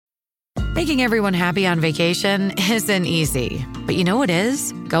Making everyone happy on vacation isn't easy, but you know what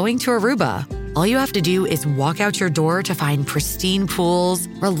is? Going to Aruba. All you have to do is walk out your door to find pristine pools,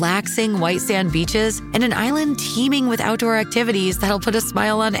 relaxing white sand beaches, and an island teeming with outdoor activities that'll put a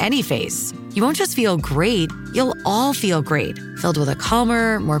smile on any face. You won't just feel great, you'll all feel great, filled with a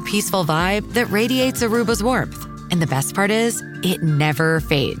calmer, more peaceful vibe that radiates Aruba's warmth. And the best part is, it never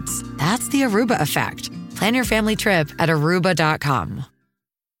fades. That's the Aruba effect. Plan your family trip at Aruba.com.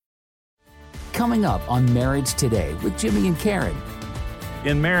 Coming up on Marriage Today with Jimmy and Karen.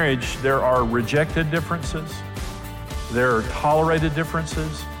 In marriage, there are rejected differences, there are tolerated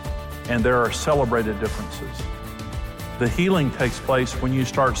differences, and there are celebrated differences. The healing takes place when you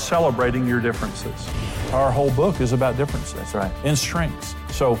start celebrating your differences. Our whole book is about differences. That's right. And strengths.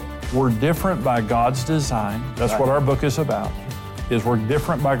 So we're different by God's design. That's what our book is about, is we're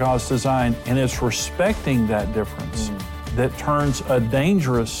different by God's design, and it's respecting that difference that turns a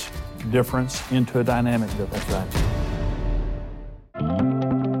dangerous difference into a dynamic difference. That's right.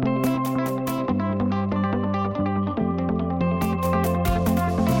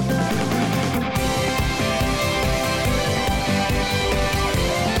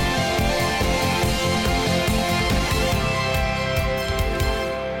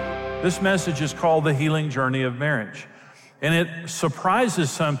 This message is called The Healing Journey of Marriage. And it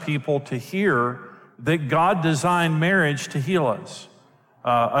surprises some people to hear that God designed marriage to heal us.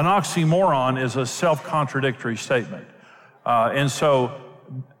 An oxymoron is a self-contradictory statement. And so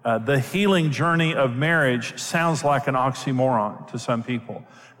the healing journey of marriage sounds like an oxymoron to some people,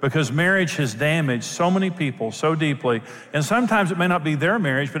 because marriage has damaged so many people so deeply. And sometimes it may not be their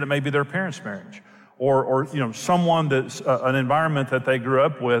marriage, but it may be their parents' marriage. Or someone that's an environment that they grew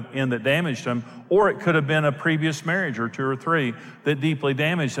up with in that damaged them, or it could have been a previous marriage or two or three that deeply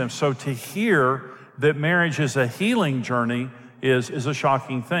damaged them. So to hear that marriage is a healing journey is a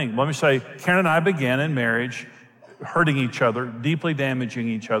shocking thing. Let me say, Karen and I began in marriage hurting each other, deeply damaging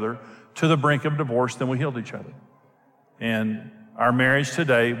each other, to the brink of divorce, then we healed each other. And our marriage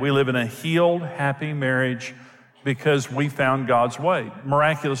today, we live in a healed, happy marriage because we found God's way.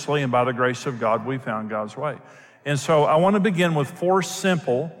 Miraculously and by the grace of God, we found God's way. And so I want to begin with 4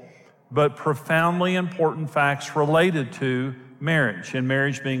 simple but profoundly important facts related to marriage, and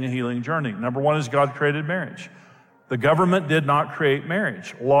marriage being a healing journey. Number 1 is God created marriage. The government did not create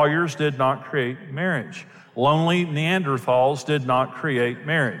marriage. Lawyers did not create marriage. Lonely Neanderthals did not create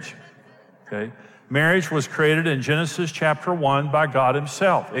marriage. Okay? Marriage was created in Genesis chapter 1 by God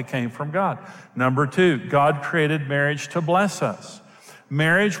himself. It came from God. Number 2, God created marriage to bless us.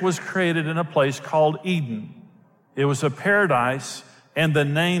 Marriage was created in a place called Eden. It was a paradise, and the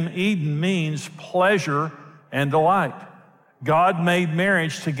name Eden means pleasure and delight. God made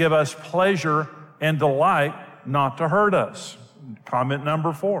marriage to give us pleasure and delight, not to hurt us. Comment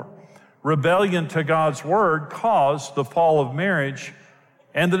number 4. Rebellion to God's word caused the fall of marriage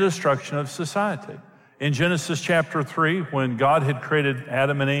and the destruction of society. In Genesis chapter 3, when God had created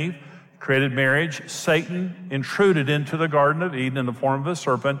Adam and Eve, created marriage, Satan intruded into the Garden of Eden in the form of a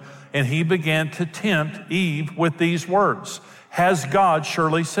serpent, and he began to tempt Eve with these words, "Has God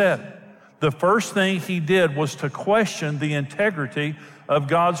surely said?" The first thing he did was to question the integrity of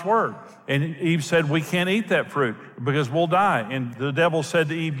God's word. And Eve said, "We can't eat that fruit because we'll die." And the devil said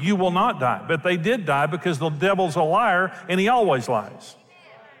to Eve, "You will not die." But they did die, because the devil's a liar and he always lies.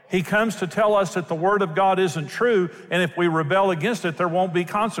 He comes to tell us that the word of God isn't true, and if we rebel against it, there won't be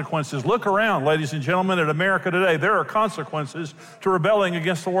consequences. Look around, ladies and gentlemen, at America today. There are consequences to rebelling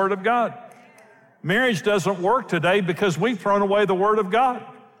against the word of God. Marriage doesn't work today because we've thrown away the word of God.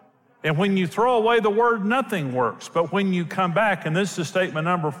 And when you throw away the word, nothing works. But when you come back, and this is statement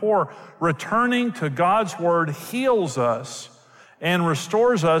number 4, returning to God's word heals us and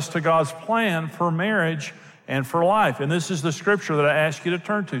restores us to God's plan for marriage and for life. And this is the scripture that I ask you to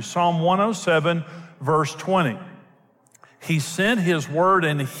turn to, Psalm 107, verse 20. He sent his word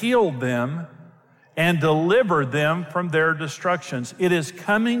and healed them and delivered them from their destructions. It is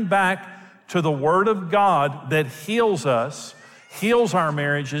coming back to the word of God that heals us, heals our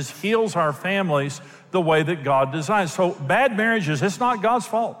marriages, heals our families the way that God designed. So bad marriages, it's not God's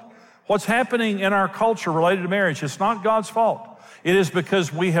fault. What's happening in our culture related to marriage, it's not God's fault. It is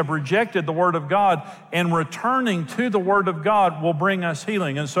because we have rejected the word of God, and returning to the word of God will bring us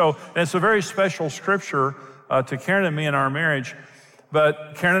healing. And so it's a very special scripture to Karen and me in our marriage.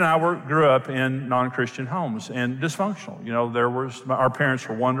 But Karen and I grew up in non-Christian homes and dysfunctional. You know, our parents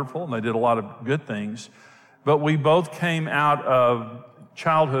were wonderful and they did a lot of good things, but we both came out of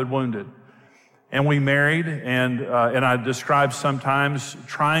childhood wounded. And we married, and I describe sometimes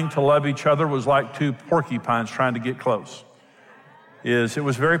trying to love each other was like 2 porcupines trying to get close. It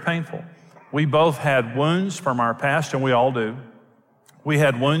was very painful. We both had wounds from our past, and we all do. We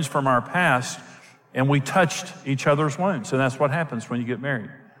had wounds from our past, and we touched each other's wounds. And that's what happens when you get married.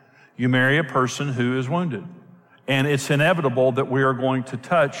 You marry a person who is wounded. And it's inevitable that we are going to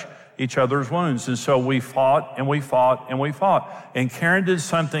touch each other's wounds. And so we fought and we fought and we fought. And Karen did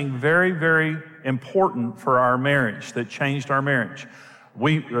something very, very important for our marriage that changed our marriage.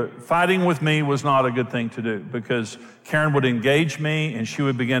 Fighting with me was not a good thing to do because Karen would engage me and she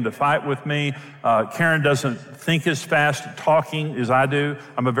would begin to fight with me. Karen doesn't think as fast talking as I do.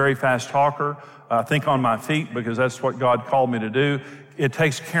 I'm a very fast talker. I think on my feet because that's what God called me to do. It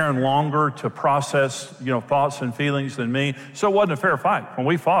takes Karen longer to process, thoughts and feelings than me. So it wasn't a fair fight. When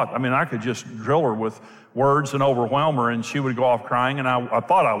we fought, I could just drill her with words and overwhelm her and she would go off crying and I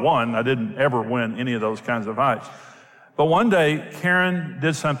thought I won. I didn't ever win any of those kinds of fights. But one day, Karen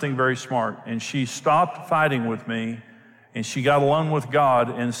did something very smart and she stopped fighting with me and she got alone with God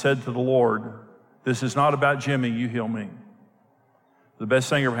and said to the Lord, this is not about Jimmy, you heal me. The best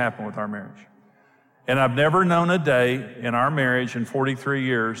thing ever happened with our marriage. And I've never known a day in our marriage in 43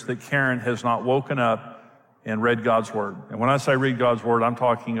 years that Karen has not woken up and read God's Word. And when I say read God's Word, I'm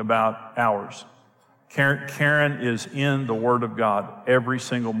talking about hours. Karen is in the Word of God every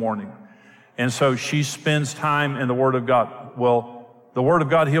single morning. And so she spends time in the Word of God. Well, the Word of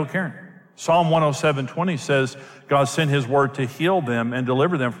God healed Karen. Psalm 107:20 says, God sent His Word to heal them and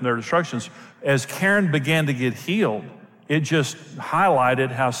deliver them from their destructions. As Karen began to get healed, it just highlighted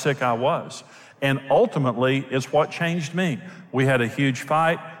how sick I was. And ultimately, it's what changed me. We had a huge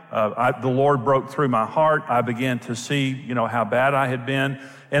fight. The Lord broke through my heart. I began to see, how bad I had been.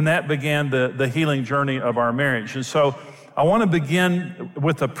 And that began the healing journey of our marriage. And so I want to begin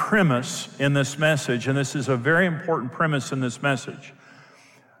with a premise in this message. And this is a very important premise in this message.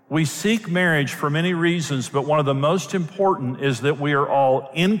 We seek marriage for many reasons, but one of the most important is that we are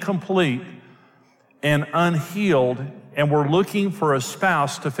all incomplete and unhealed, and we're looking for a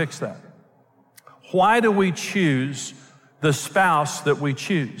spouse to fix that. Why do we choose the spouse that we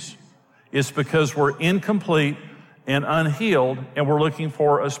choose? It's because we're incomplete and unhealed, and we're looking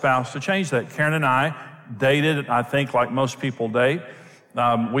for a spouse to change that. Karen and I dated, I think, like most people date.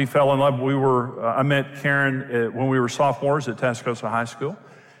 We fell in love. I met Karen when we were sophomores at Tascosa High School,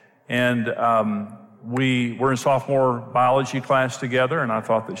 and we were in sophomore biology class together, and I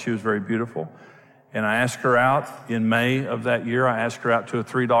thought that she was very beautiful. And I asked her out in May of that year. I asked her out to a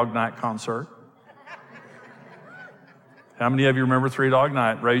Three Dog Night concert. How many of you remember Three Dog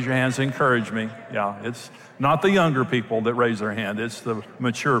Night? Raise your hands, encourage me. Yeah, it's not the younger people that raise their hand. It's the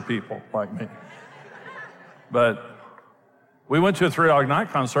mature people like me. But we went to a Three Dog Night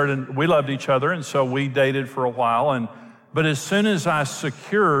concert and we loved each other, and so we dated for a while. But as soon as I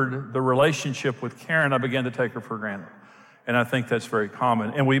secured the relationship with Karen, I began to take her for granted. And I think that's very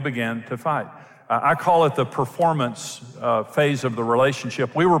common. And we began to fight. I call it the performance phase of the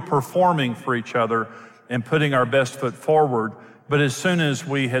relationship. We were performing for each other and putting our best foot forward. But as soon as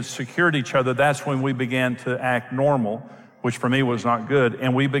we had secured each other, that's when we began to act normal, which for me was not good.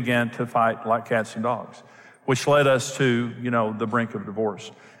 And we began to fight like cats and dogs, which led us to, the brink of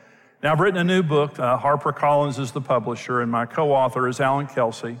divorce. Now, I've written a new book. HarperCollins is the publisher, and my co-author is Alan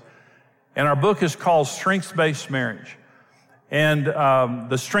Kelsey. And our book is called Strengths-Based Marriage. And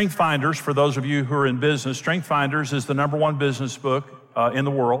the Strength Finders, for those of you who are in business, Strength Finders is the #1 business book in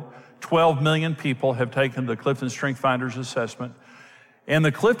the world. 12 million people have taken the Clifton Strength Finders assessment. And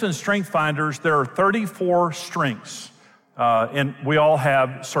the Clifton Strength Finders, there are 34 strengths. And we all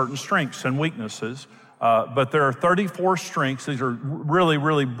have certain strengths and weaknesses. But there are 34 strengths. These are really,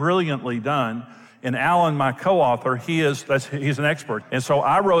 really brilliantly done. And Alan, my co-author, he's an expert. And so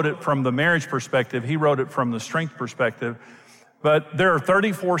I wrote it from the marriage perspective. He wrote it from the strength perspective. But there are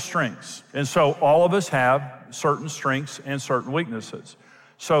 34 strengths. And so all of us have certain strengths and certain weaknesses.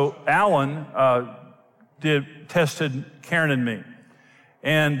 So Alan tested Karen and me.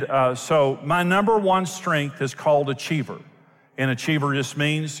 And so my #1 strength is called achiever. And achiever just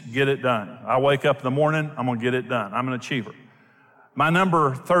means get it done. I wake up in the morning, I'm going to get it done. I'm an achiever. My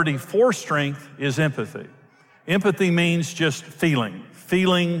number 34 strength is empathy. Empathy means just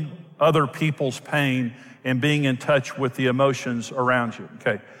feeling other people's pain and being in touch with the emotions around you.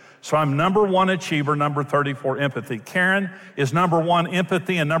 Okay. So I'm #1 achiever, number 34 empathy. Karen is #1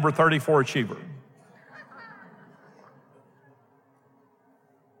 empathy and number 34 achiever.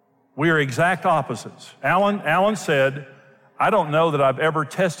 We are exact opposites. Alan said, I don't know that I've ever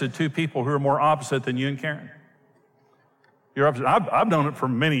tested two people who are more opposite than you and Karen. You're opposite. I've known it for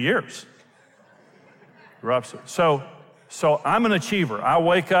many years. You're opposite. So So I'm an achiever. I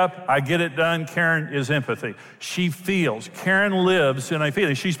wake up, I get it done. Karen is empathy. She feels. Karen lives in a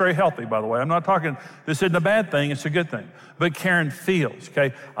feeling. She's very healthy, by the way. I'm not talking, this isn't a bad thing, it's a good thing. But Karen feels,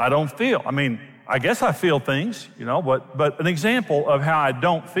 okay? I don't feel. I mean, I guess I feel things, but an example of how I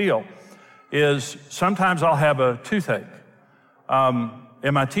don't feel is sometimes I'll have a toothache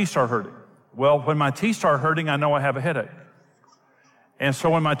and my teeth start hurting. Well, when my teeth start hurting, I know I have a headache. And so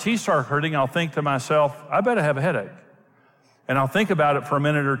when my teeth start hurting, I'll think to myself, I better have a headache. And I'll think about it for a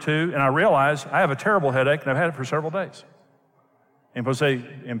minute or two, and I realize I have a terrible headache, and I've had it for several days. And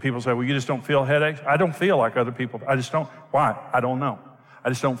people say, well, you just don't feel headaches? I don't feel like other people. I just don't. Why? I don't know. I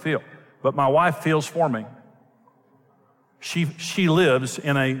just don't feel. But my wife feels for me. She lives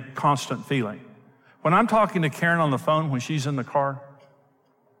in a constant feeling. When I'm talking to Karen on the phone when she's in the car,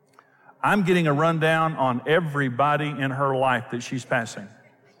 I'm getting a rundown on everybody in her life that she's passing.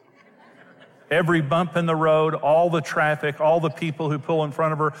 Every bump in the road, all the traffic, all the people who pull in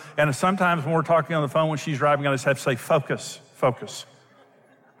front of her. And sometimes when we're talking on the phone when she's driving, I just have to say, focus, focus.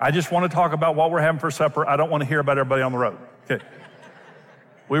 I just want to talk about what we're having for supper. I don't want to hear about everybody on the road. Okay.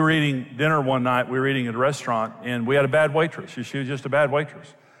 We were eating dinner one night. We were eating at a restaurant, and we had a bad waitress. She was just a bad waitress.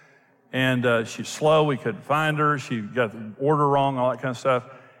 And she's slow. We couldn't find her. She got the order wrong, all that kind of stuff.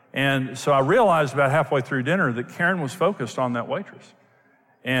 And so I realized about halfway through dinner that Karen was focused on that waitress.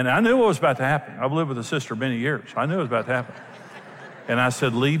 And I knew what was about to happen. I've lived with a sister many years. I knew it was about to happen. And I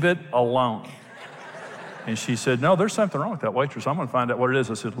said, leave it alone. And she said, no, there's something wrong with that waitress. I'm going to find out what it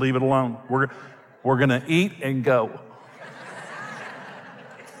is. I said, leave it alone. We're going to eat and go.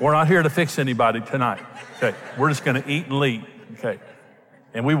 We're not here to fix anybody tonight. Okay. We're just going to eat and leave. Okay.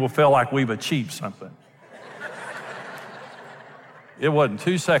 And we will feel like we've achieved something. It wasn't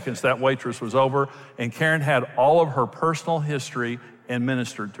 2 seconds that waitress was over, and Karen had all of her personal history and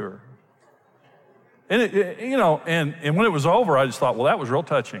ministered to her. And and when it was over, I just thought, well, that was real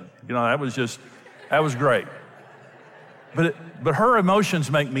touching. That was great. But her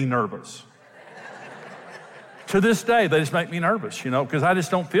emotions make me nervous. To this day, they just make me nervous, because I just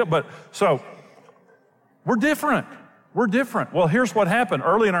don't feel. But so we're different. We're different. Well, here's what happened.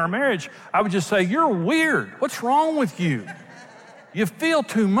 Early in our marriage, I would just say, you're weird. What's wrong with you? You feel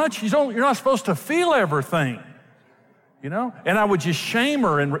too much. You're not supposed to feel everything, And I would just shame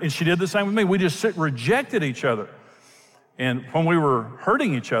her, and she did the same with me. We just rejected each other. And when we were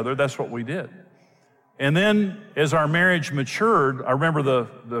hurting each other, that's what we did. And then as our marriage matured, I remember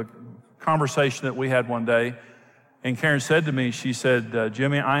the conversation that we had one day, and Karen said to me, she said,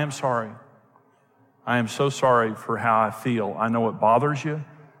 Jimmy, I am sorry. I am so sorry for how I feel. I know it bothers you.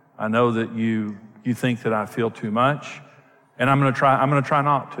 I know that you think that I feel too much. And I'm going to try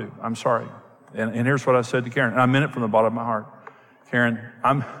not to. I'm sorry. And here's what I said to Karen. And I meant it from the bottom of my heart. Karen,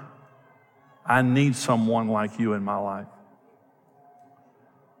 I need someone like you in my life.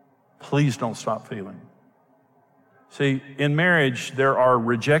 Please don't stop feeling. See, in marriage, there are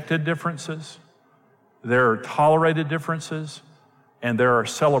rejected differences, there are tolerated differences, and there are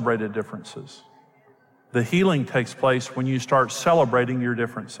celebrated differences. The healing takes place when you start celebrating your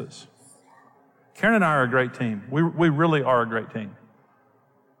differences. Karen and I are a great team. We really are a great team.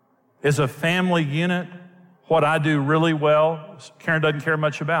 As a family unit, what I do really well, Karen doesn't care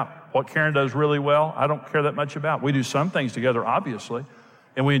much about. What Karen does really well, I don't care that much about. We do some things together, obviously,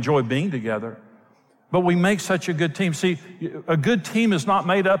 and we enjoy being together. But we make such a good team. See, a good team is not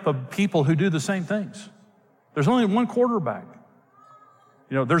made up of people who do the same things. There's only one quarterback.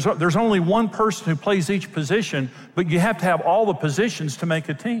 There's only one person who plays each position, but you have to have all the positions to make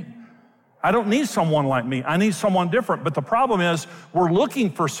a team. I don't need someone like me. I need someone different. But the problem is we're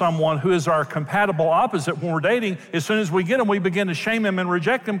looking for someone who is our compatible opposite when we're dating. As soon as we get them, we begin to shame them and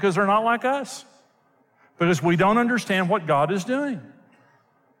reject them because they're not like us. Because we don't understand what God is doing.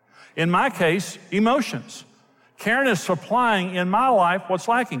 In my case, emotions. Karen is supplying in my life what's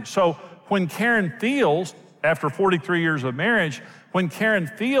lacking. So when Karen feels, after 43 years of marriage, when Karen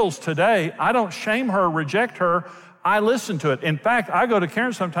feels today, I don't shame her, reject her. I listen to it. In fact, I go to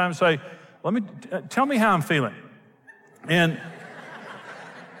Karen sometimes and say, tell me how I'm feeling. And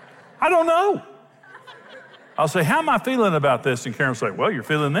I don't know. I'll say, how am I feeling about this? And Karen will say, well, you're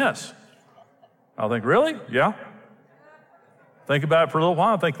feeling this. I'll think, really? Yeah. Think about it for a little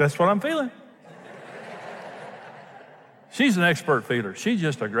while. I think that's what I'm feeling. She's an expert feeler. She's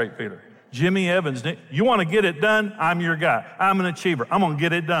just a great feeler. Jimmy Evans, you want to get it done? I'm your guy. I'm an achiever. I'm going to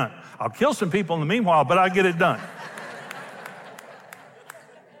get it done. I'll kill some people in the meanwhile, but I'll get it done.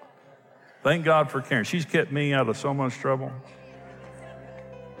 Thank God for Karen. She's kept me out of so much trouble.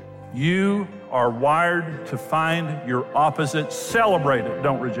 You are wired to find your opposite. Celebrate it.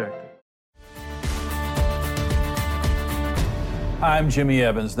 Don't reject it. Hi, I'm Jimmy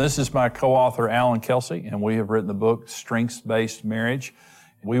Evans. This is my co-author, Alan Kelsey, and we have written the book, Strengths-Based Marriage.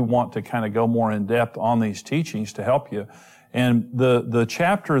 We want to kind of go more in depth on these teachings to help you. And the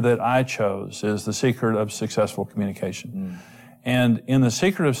chapter that I chose is The Secret of Successful Communication. And in The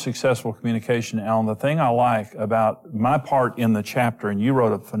Secret of Successful Communication, Alan, the thing I like about my part in the chapter, and you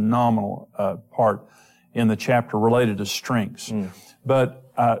wrote a phenomenal part in the chapter related to strengths, but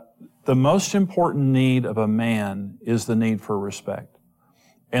the most important need of a man is the need for respect.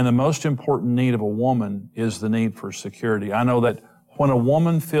 And the most important need of a woman is the need for security. I know that when a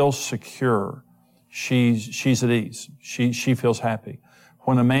woman feels secure, she's at ease. She feels happy.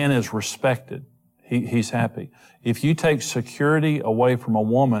 When a man is respected, he's happy. If you take security away from a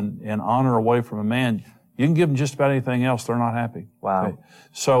woman and honor away from a man, you can give them just about anything else. They're not happy. Wow. Okay?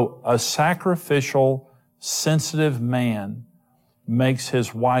 So a sacrificial, sensitive man makes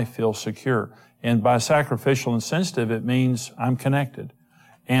his wife feel secure. And by sacrificial and sensitive, it means I'm connected.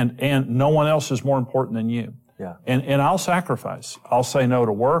 And no one else is more important than you. Yeah. And I'll sacrifice. I'll say no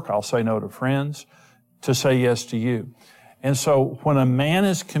to work. I'll say no to friends to say yes to you. And so when a man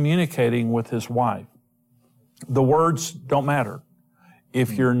is communicating with his wife, the words don't matter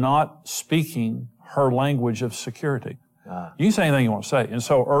if you're not speaking her language of security. You can say anything you want to say. And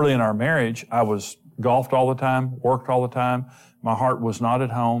so early in our marriage, I was golfed all the time, worked all the time. My heart was not at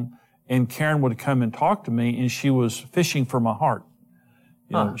home. And Karen would come and talk to me, and she was fishing for my heart.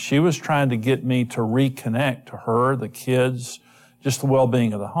 You know, she was trying to get me to reconnect to her, the kids, just the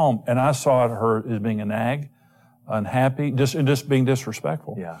well-being of the home. And I saw her as being a nag, unhappy, just being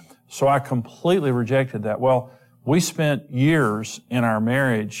disrespectful. Yeah. So I completely rejected that. Well, we spent years in our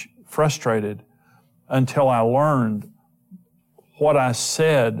marriage frustrated until I learned what I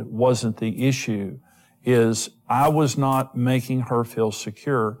said wasn't the issue, is I was not making her feel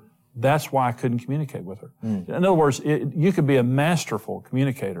secure. That's why I couldn't communicate with her. In other words, you could be a masterful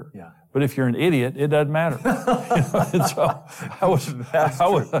communicator, but if you're an idiot, it doesn't matter. And so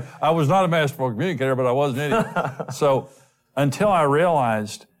I was not a masterful communicator, but I was an idiot. So until I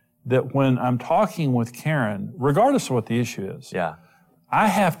realized that when I'm talking with Karen, regardless of what the issue is, I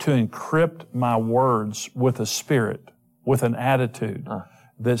have to encrypt my words with a spirit, with an attitude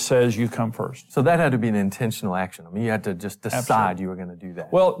that says you come first. So that had to be an intentional action. I mean, you had to just decide you were going to do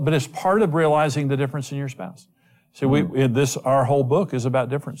that. Well, but it's part of realizing the difference in your spouse. See, our whole book is about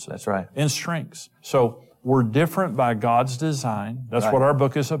differences. That's right. And strengths. So we're different by God's design. That's what our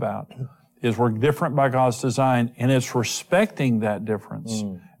book is about, is we're different by God's design, and it's respecting that difference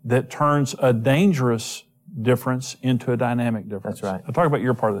that turns a dangerous difference into a dynamic difference. That's right. I'll talk about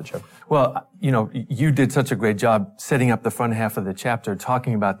your part of the chapter. Well, you know, you did such a great job setting up the front half of the chapter,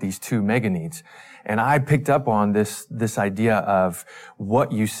 talking about these two mega needs. And I picked up on this idea of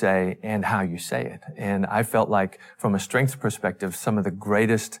what you say and how you say it. And I felt like from a strengths perspective, some of the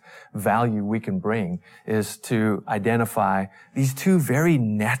greatest value we can bring is to identify these two very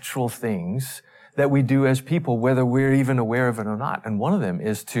natural things that we do as people, whether we're even aware of it or not. And one of them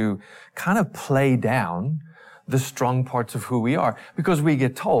is to kind of play down the strong parts of who we are, because we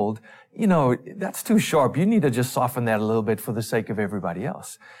get told, you know, that's too sharp. You need to just soften that a little bit for the sake of everybody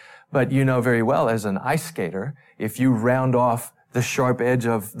else. But you know very well, as an ice skater, if you round off the sharp edge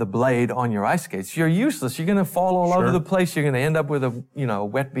of the blade on your ice skates, you're useless. You're going to fall all over the place. You're going to end up with a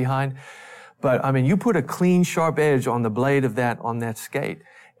wet behind. But I mean, you put a clean, sharp edge on the blade of on that skate,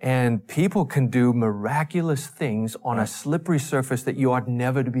 and people can do miraculous things on a slippery surface that you ought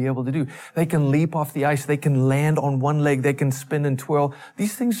never to be able to do. They can leap off the ice. They can land on one leg. They can spin and twirl.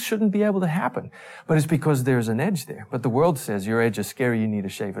 These things shouldn't be able to happen. But it's because there's an edge there. But the world says your edge is scary. You need to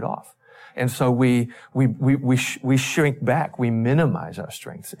shave it off. And so we shrink back. We minimize our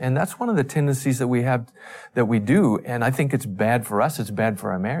strengths. And that's one of the tendencies that we have, that we do. And I think it's bad for us. It's bad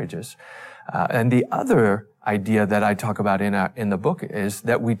for our marriages. And the other idea that I talk about in the book is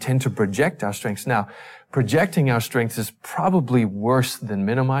that we tend to project our strengths. Now, projecting our strengths is probably worse than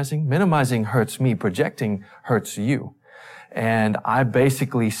minimizing. Minimizing hurts me. Projecting hurts you. And I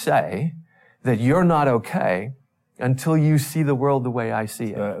basically say that you're not okay until you see the world the way I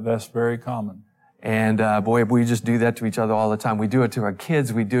see it. That's very common. And boy, we just do that to each other all the time. We do it to our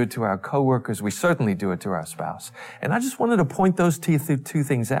kids. We do it to our coworkers. We certainly do it to our spouse. And I just wanted to point those two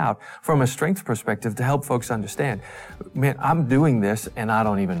things out from a strength perspective to help folks understand, man, I'm doing this and I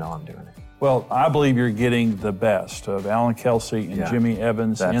don't even know I'm doing it. Well, I believe you're getting the best of Alan Kelsey and Jimmy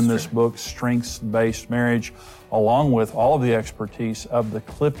Evans in this book, Strengths-Based Marriage, along with all of the expertise of the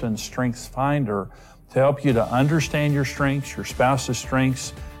Clifton Strengths Finder to help you to understand your strengths, your spouse's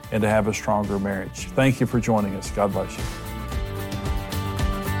strengths, and to have a stronger marriage. Thank you for joining us. God bless you.